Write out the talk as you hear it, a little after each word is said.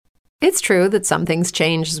It's true that some things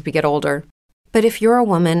change as we get older. But if you're a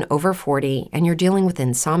woman over 40 and you're dealing with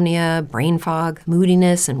insomnia, brain fog,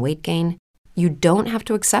 moodiness, and weight gain, you don't have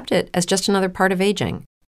to accept it as just another part of aging.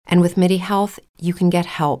 And with MIDI Health, you can get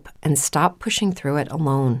help and stop pushing through it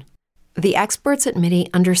alone. The experts at MIDI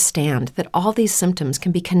understand that all these symptoms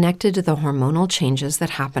can be connected to the hormonal changes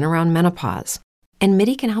that happen around menopause, and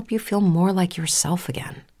MIDI can help you feel more like yourself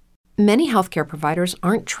again. Many healthcare providers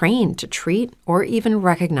aren't trained to treat or even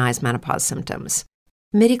recognize menopause symptoms.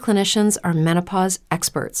 MIDI clinicians are menopause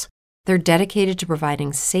experts. They're dedicated to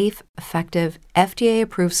providing safe, effective,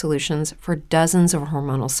 FDA-approved solutions for dozens of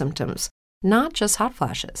hormonal symptoms, not just hot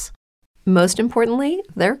flashes. Most importantly,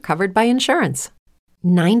 they're covered by insurance.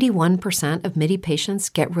 91% of MIDI patients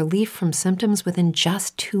get relief from symptoms within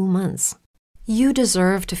just 2 months. You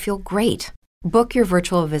deserve to feel great. Book your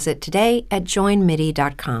virtual visit today at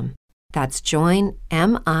joinmidi.com. That's joinmidi.com.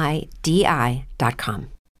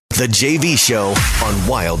 The JV Show on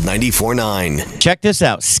Wild 94.9. Check this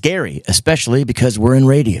out. Scary, especially because we're in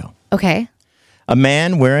radio. Okay. A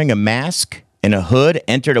man wearing a mask and a hood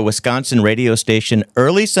entered a Wisconsin radio station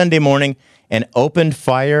early Sunday morning and opened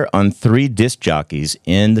fire on 3 disc jockeys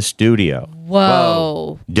in the studio.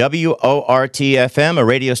 Whoa. WORT-FM, a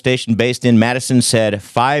radio station based in Madison, said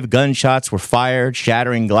 5 gunshots were fired,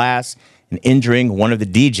 shattering glass and injuring one of the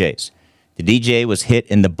DJs. The DJ was hit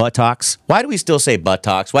in the buttocks. Why do we still say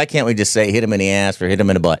buttocks? Why can't we just say hit him in the ass or hit him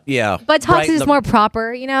in the butt? Yeah. Buttocks is more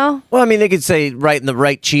proper, you know? Well, I mean, they could say right in the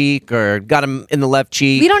right cheek or got him in the left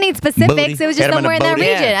cheek. We don't need specifics. Booty. It was Hit just him in somewhere in the that booty.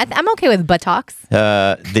 region. Yeah. I'm okay with buttocks.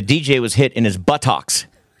 The DJ was hit in his buttocks,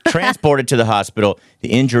 transported to the hospital. The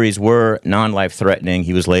injuries were non-life-threatening.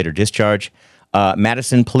 He was later discharged.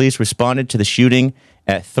 Madison police responded to the shooting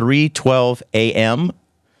at 3:12 a.m.,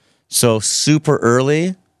 so super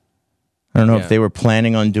early. I don't know if they were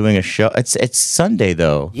planning on doing a show. It's Sunday,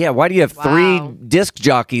 though. Yeah, why do you have 3 disc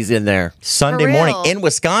jockeys in there? Sunday For morning real? in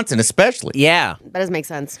Wisconsin, especially. Yeah. That doesn't make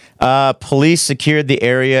sense. Police secured the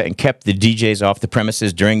area and kept the DJs off the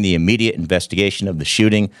premises during the immediate investigation of the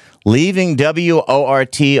shooting, leaving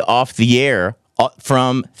WORT off the air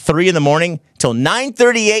from 3 in the morning till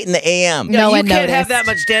 9:38 in the a.m. No you one can't noticed. have that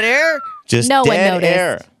much dead air. Just No one dead noticed.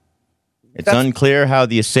 air. It's unclear how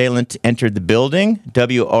the assailant entered the building.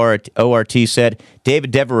 WORT said David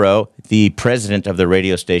Devereaux, the president of the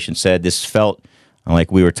radio station, said this felt like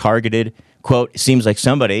we were targeted. Quote, it seems like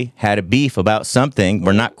somebody had a beef about something.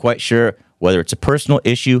 We're not quite sure whether it's a personal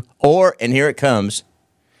issue or, and here it comes,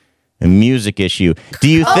 a music issue. Do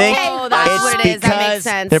you think that's it's what it is. That makes because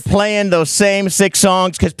sense. they're playing those same 6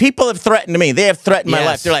 songs? Because people have threatened me. They have threatened my Yes.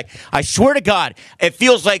 life. They're like, I swear to God, it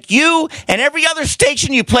feels like you and every other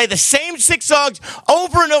station, you play the same 6 songs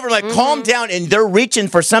over and over. Like, calm down. And they're reaching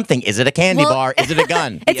for something. Is it a candy Well- bar? Is it a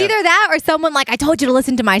gun? It's either that or someone like, I told you to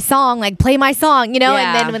listen to my song, like play my song, you know? Yeah.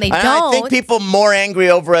 And then when they And don't. I think people more angry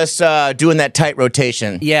over us doing that tight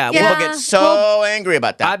rotation. Yeah. People Yeah. get so angry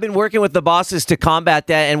about that. I've been working with the bosses to combat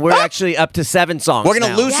that, and we're actually up to 7 songs. We're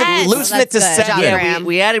going to now. loosen it to That's good. 7. Good job, Yeah, Graham.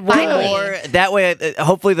 we added one Finally. more. That way,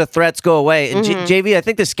 hopefully, the threats go away. And JV, I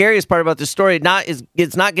think the scariest part about this story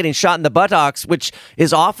it's not getting shot in the buttocks, which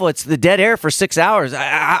is awful. It's the dead air for 6 hours.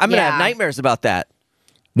 I'm going to have Yeah. nightmares about that.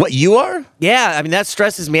 What, you are? Yeah, I mean, that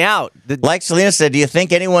stresses me out. Like Selena said, do you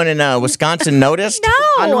think anyone in Wisconsin noticed?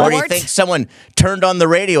 No. Or do you think someone turned on the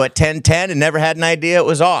radio at 10:10 and never had an idea it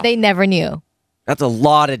was off? They never knew. That's a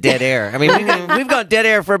lot of dead air. I mean, we've gone dead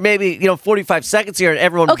air for maybe 45 seconds here, and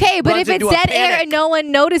everyone. Okay, but runs if it's into a dead air panic. and no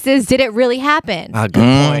one notices, did it really happen? Good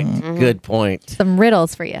point. Good point. Some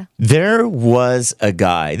riddles for you. There was a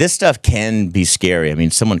guy. This stuff can be scary. I mean,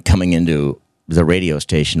 someone coming into the radio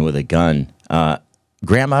station with a gun.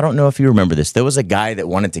 Graham, I don't know if you remember this. There was a guy that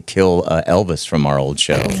wanted to kill Elvis from our old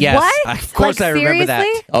show. Yes, What? of course Like, I remember that.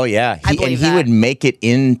 seriously? Oh yeah, I believe and he that. would make it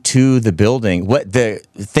into the building. What the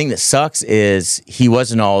thing that sucks is he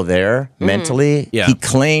wasn't all there mentally. Yeah. He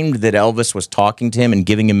claimed that Elvis was talking to him and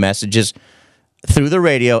giving him messages through the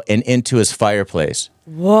radio and into his fireplace.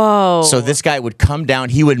 Whoa. So this guy would come down.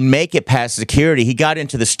 He would make it past security. He got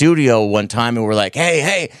into the studio one time and we're like,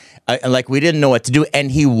 hey, like we didn't know what to do, and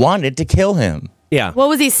he wanted to kill him. Yeah. What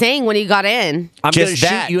was he saying when he got in? I'm going to Just shoot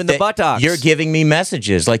that, you in the that buttocks. You're giving me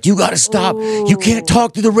messages like, you got to stop. You can't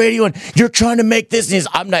talk through the radio, and you're trying to make this. And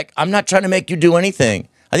I'm not trying to make you do anything.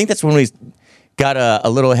 I think that's when we got a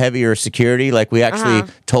little heavier security. Like we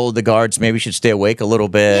actually told the guards maybe we should stay awake a little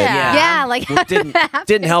bit. Yeah. Yeah, like how did didn't that happen?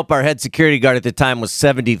 didn't help. Our head security guard at the time was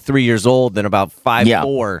 73 years old and about 5'4". Yeah.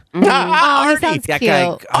 Oh, he sounds That cute.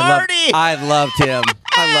 guy, Artie! I loved him.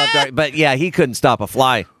 I loved Artie. But yeah, he couldn't stop a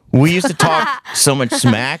fly. We used to talk so much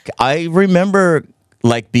smack. I remember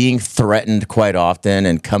like being threatened quite often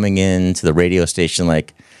and coming into the radio station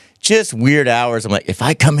like just weird hours. I'm like, if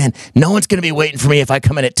I come in, no one's going to be waiting for me if I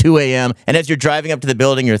come in at 2 a.m. And as you're driving up to the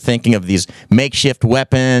building, you're thinking of these makeshift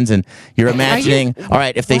weapons and you're imagining, all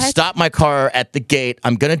right, if they stop my car at the gate,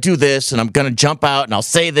 I'm going to do this and I'm going to jump out and I'll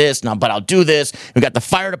say this, but I'll do this. We got the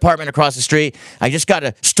fire department across the street. I just got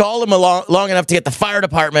to stall them long enough to get the fire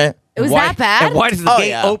department. It was that bad? And why does the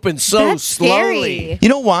gate open so That's slowly? scary. You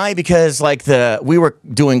know why? Because like we were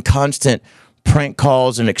doing constant prank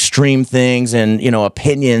calls and extreme things and,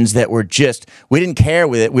 opinions that were just, we didn't care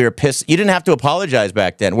with it. We were pissed. You didn't have to apologize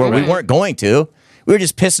back then. We weren't going to. We were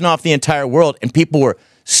just pissing off the entire world and people were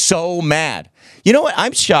so mad. You know what?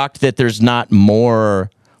 I'm shocked that there's not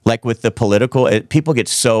more, like with the political, people get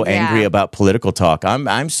so angry about political talk.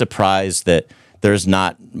 I'm surprised that there's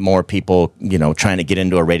not more people, trying to get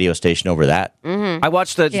into a radio station over that. I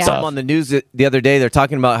watched something on the news the other day. They're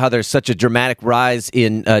talking about how there's such a dramatic rise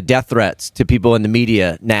in death threats to people in the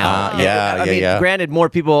media now. I mean, granted, more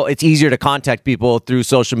people, it's easier to contact people through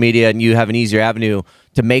social media and you have an easier avenue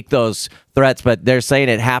to make those threats, but they're saying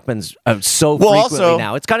it happens so frequently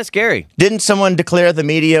now. It's kind of scary. Didn't someone declare the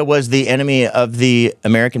media was the enemy of the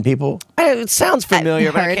American people? It sounds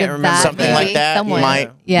familiar, but I can't remember. Something like that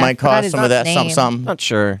might cause some of that. Some. Not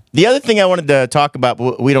sure. The other thing I wanted to talk about,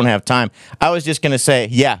 but we don't have time. I was just going to say,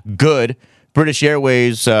 good. British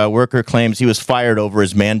Airways worker claims he was fired over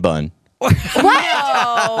his man bun. What?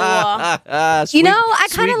 I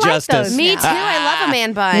kind of like those. Me too. I love a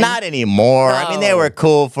man bun. Not anymore. I mean, they were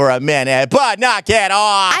cool for a minute, but knock it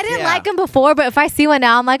off. I didn't like them before, but if I see one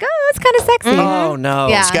now, I'm like, oh, it's kind of sexy. Oh, no.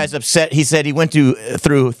 Yeah. This guy's upset. He said he went through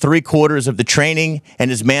 3/4 of the training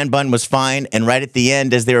and his man bun was fine. And right at the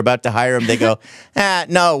end, as they were about to hire him, they go,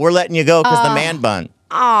 no, we're letting you go because the man bun.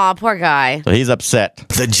 Aw, poor guy. So he's upset.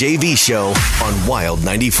 The JV Show on Wild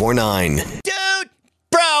 94.9.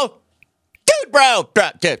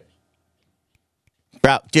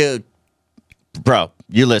 Dude, bro,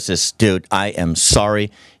 Ulysses, dude, I am sorry.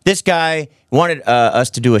 This guy wanted us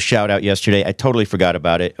to do a shout out yesterday. I totally forgot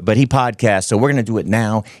about it, but he podcasts, so we're going to do it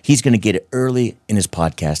now. He's going to get it early in his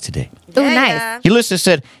podcast today. Oh, nice. Ulysses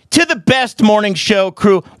said, to the best morning show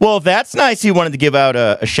crew. Well, that's nice. He wanted to give out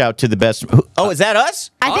a shout to the best. Oh, is that us?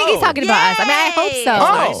 I think he's talking about us. I mean, I hope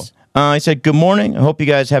so. Nice. I said, good morning. I hope you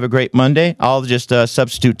guys have a great Monday. I'll just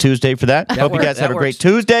substitute Tuesday for that. Hope you guys have a great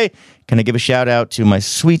Tuesday. Can I give a shout out to my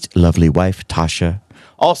sweet, lovely wife, Tasha?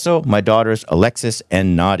 Also, my daughters, Alexis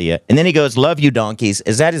and Nadia. And then he goes, love you, donkeys.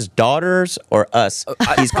 Is that his daughters or us?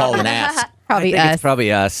 He's calling ass. Probably I think us. It's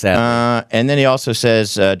probably us. And then he also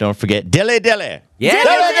says, don't forget, Dilly Dilly. Yeah. Dilly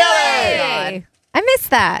Dilly. Hey, I missed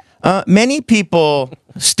that. Many people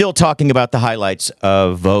still talking about the highlights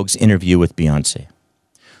of Vogue's interview with Beyonce.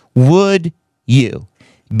 Would you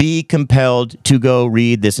be compelled to go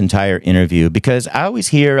read this entire interview? Because I always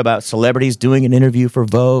hear about celebrities doing an interview for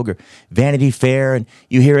Vogue or Vanity Fair, and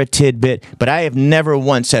you hear a tidbit, but I have never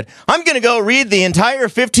once said, I'm going to go read the entire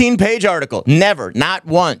 15-page article. Never. Not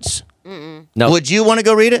once. No. Would you want to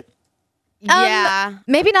go read it? Yeah.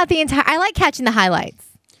 Maybe not the entire. I like catching the highlights.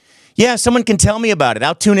 Yeah, someone can tell me about it.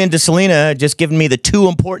 I'll tune into Selena just giving me the 2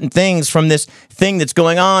 important things from this thing that's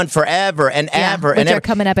going on forever and ever which and are ever.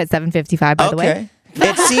 coming up at 7:55, by the way.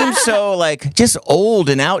 It seems so just old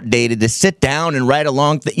and outdated to sit down and write a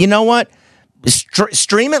long you know what?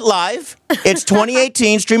 Stream it live. It's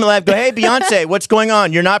 2018. Stream it live. Go, hey, Beyonce, what's going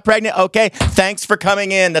on? You're not pregnant? Okay, thanks for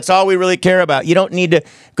coming in. That's all we really care about. You don't need to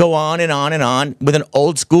go on and on and on with an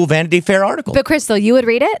old school Vanity Fair article. But Crystal, you would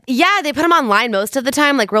read it? Yeah, they put them online most of the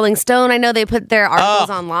time. Like Rolling Stone, I know they put their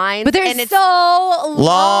articles online. But they're and it's so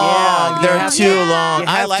long. Yeah, they're too long. You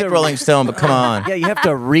I have like to- Rolling Stone, but come on. Yeah, you have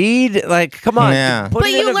to read. Like, come on. Yeah. Put But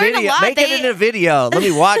it you in a learn a video. lot. Make it They- in a video. Let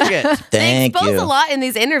me watch it. they Thank expose you. a lot in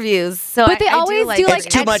these interviews. So But they I always do do, like like,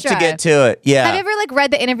 It's too much to extra. get to it. Yeah. Have you ever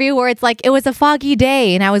read the interview where it's like, it was a foggy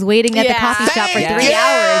day and I was waiting at the Yeah. coffee shop for Thank 3 you.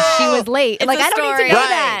 hours. She was late. It's Like, a I don't need story. to know Right.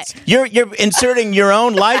 that. You're inserting your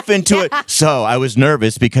own life into it. So I was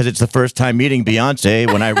nervous because it's the first time meeting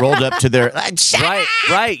Beyonce when I rolled up to their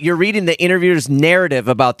Right. You're reading the interviewer's narrative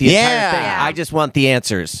about the entire Yeah. thing. I just want the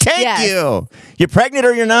answers. Thank Yes. you. You're pregnant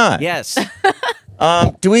or you're not? Yes.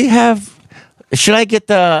 Do we have? Should I get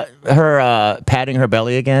her patting her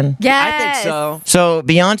belly again? Yes. I think so. So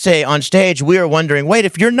Beyonce on stage, we were wondering, wait,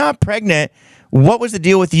 if you're not pregnant, what was the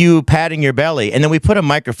deal with you patting your belly? And then we put a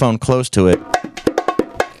microphone close to it.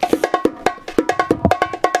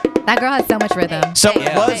 That girl has so much rhythm. So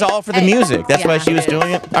it was all for the music. That's why Yeah. she was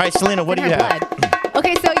doing it. All right, Selena, what do In you her have? blood.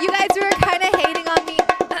 Okay, so you guys were kind of hating on me.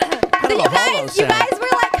 So of a hollow you sound. guys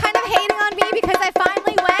were like kind of hating on me because I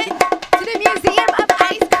finally went to the Museum of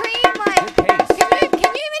Ice Cream. Like, Good pace.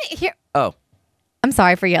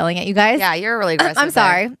 sorry for yelling at you guys. Yeah, you're really aggressive. I'm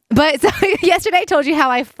sorry. But so yesterday I told you how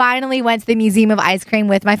I finally went to the Museum of Ice Cream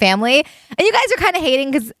with my family. And you guys are kind of hating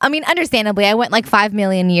because, I mean, understandably, I went like 5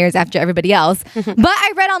 million years after everybody else. But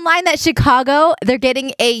I read online that Chicago, they're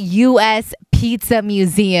getting a U.S. pizza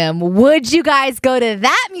museum. Would you guys go to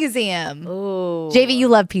that museum? Ooh. JV, you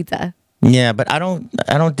love pizza. Yeah, but I don't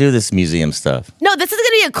do this museum stuff. No, this is going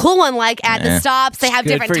to be a cool one. Like at the stops, they have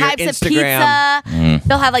Good different for your types of Instagram. pizza.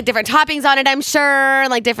 They'll have like different toppings on it, I'm sure.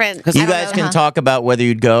 Like different. You guys can talk about whether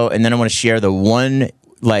you'd go, and then I want to share the one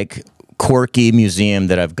like quirky museum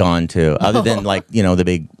that I've gone to, other than like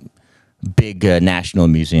the big national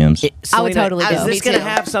museums. I would totally go. Is this going to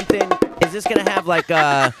have something? Is this going to have like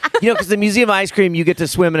because the Museum of Ice Cream, you get to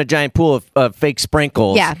swim in a giant pool of fake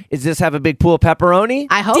sprinkles. Yeah. Is this have a big pool of pepperoni?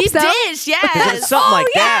 I hope Deep so. dish, yes. Is it something like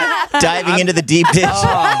that? Diving into the deep dish.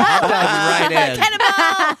 I'm diving right in.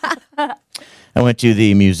 Cannibal. I went to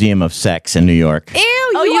the Museum of Sex in New York. Ew,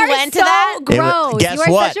 Oh, you you are went to so that? gross. Guess you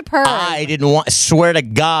are what? such a perv. I didn't want. Swear to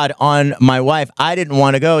God on my wife, I didn't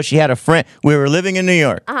want to go. She had a friend. We were living in New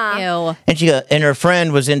York, Ew. and her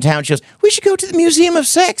friend was in town. She goes, "We should go to the Museum of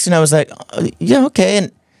Sex," and I was like, "Yeah, okay."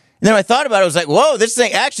 And then I thought about it. I was like, "Whoa, this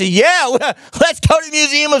thing actually, yeah, let's go to the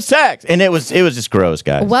Museum of Sex." And it was just gross,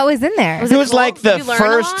 guys. What was in there? It was cool? like the Did you learn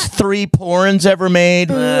a lot? first 3 porns ever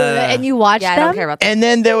made. And you watched Yeah, I them? don't care about that. And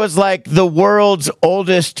then there was like the world's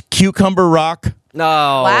oldest cucumber rock. No.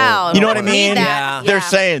 Wow. You know what I Don't mean? read that. They're Yeah.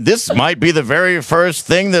 saying this might be the very first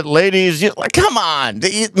thing that ladies use. Like, come on.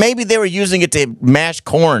 Maybe they were using it to mash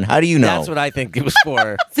corn. How do you know? That's what I think it was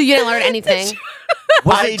for. So you didn't learn anything.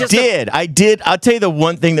 I did. I'll tell you the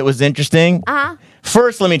one thing that was interesting. Uh-huh.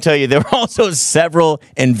 First, let me tell you, there were also several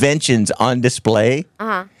inventions on display.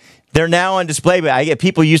 Uh-huh. They're now on display, but I get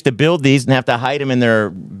people used to build these and have to hide them in their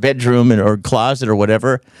bedroom or closet or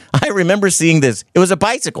whatever. I remember seeing this. It was a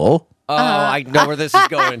bicycle. Oh, I know where this is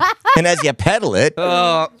going. And as you pedal it,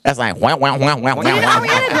 that's like wah, wah, wah, wah, wah, Did wah.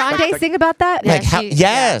 Ariana Grande sing about that? Like Yeah,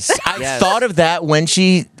 yes, I Yes. thought of that when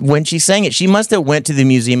she sang it. She must have went to the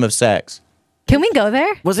Museum of Sex. Can we go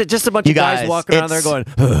there? Was it just a bunch You of guys guys, walking around there it's-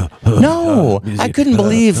 going, No, I couldn't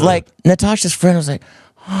believe. Like Natasha's friend was like,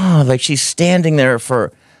 oh, like she's standing there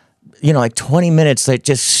for, like 20 minutes, like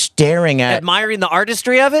just staring at. admiring the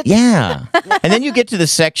artistry of it? Yeah, and then you get to the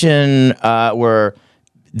section where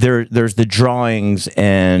there's the drawings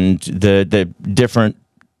and the different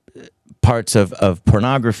parts of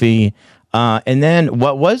pornography, and then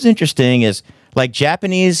what was interesting is like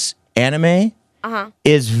Japanese anime.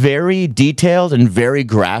 Is very detailed and very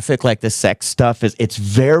graphic. Like the sex stuff it's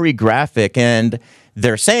very graphic, and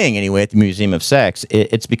they're saying anyway at the Museum of Sex,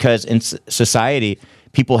 it's because in society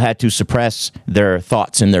people had to suppress their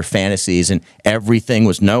thoughts and their fantasies, and everything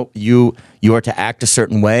was you are to act a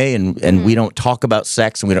certain way, and we don't talk about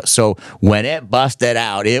sex, and we don't. So when it busted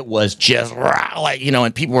out, it was just like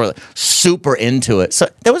and people were super into it. So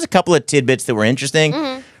there was a couple of tidbits that were interesting.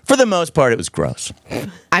 For the most part, it was gross.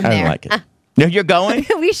 I'm I there. don't like it. No, you're going?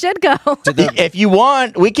 We should go. If you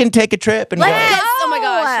want, we can take a trip and Yes. go. Oh my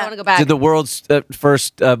gosh. I want to go back. Did the world's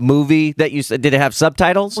first movie that you said, did it have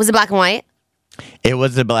subtitles? Was it black and white? It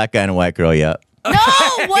was a black guy and a white girl, yeah. No,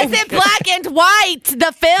 was it black and white?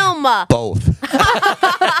 The film. Both.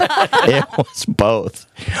 It was both.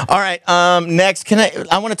 All right, next,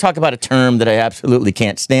 I want to talk about a term that I absolutely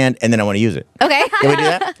can't stand, and then I want to use it. Okay. Can we do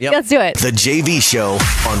that? Yep. Let's do it. The JV Show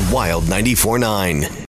on Wild 94.9.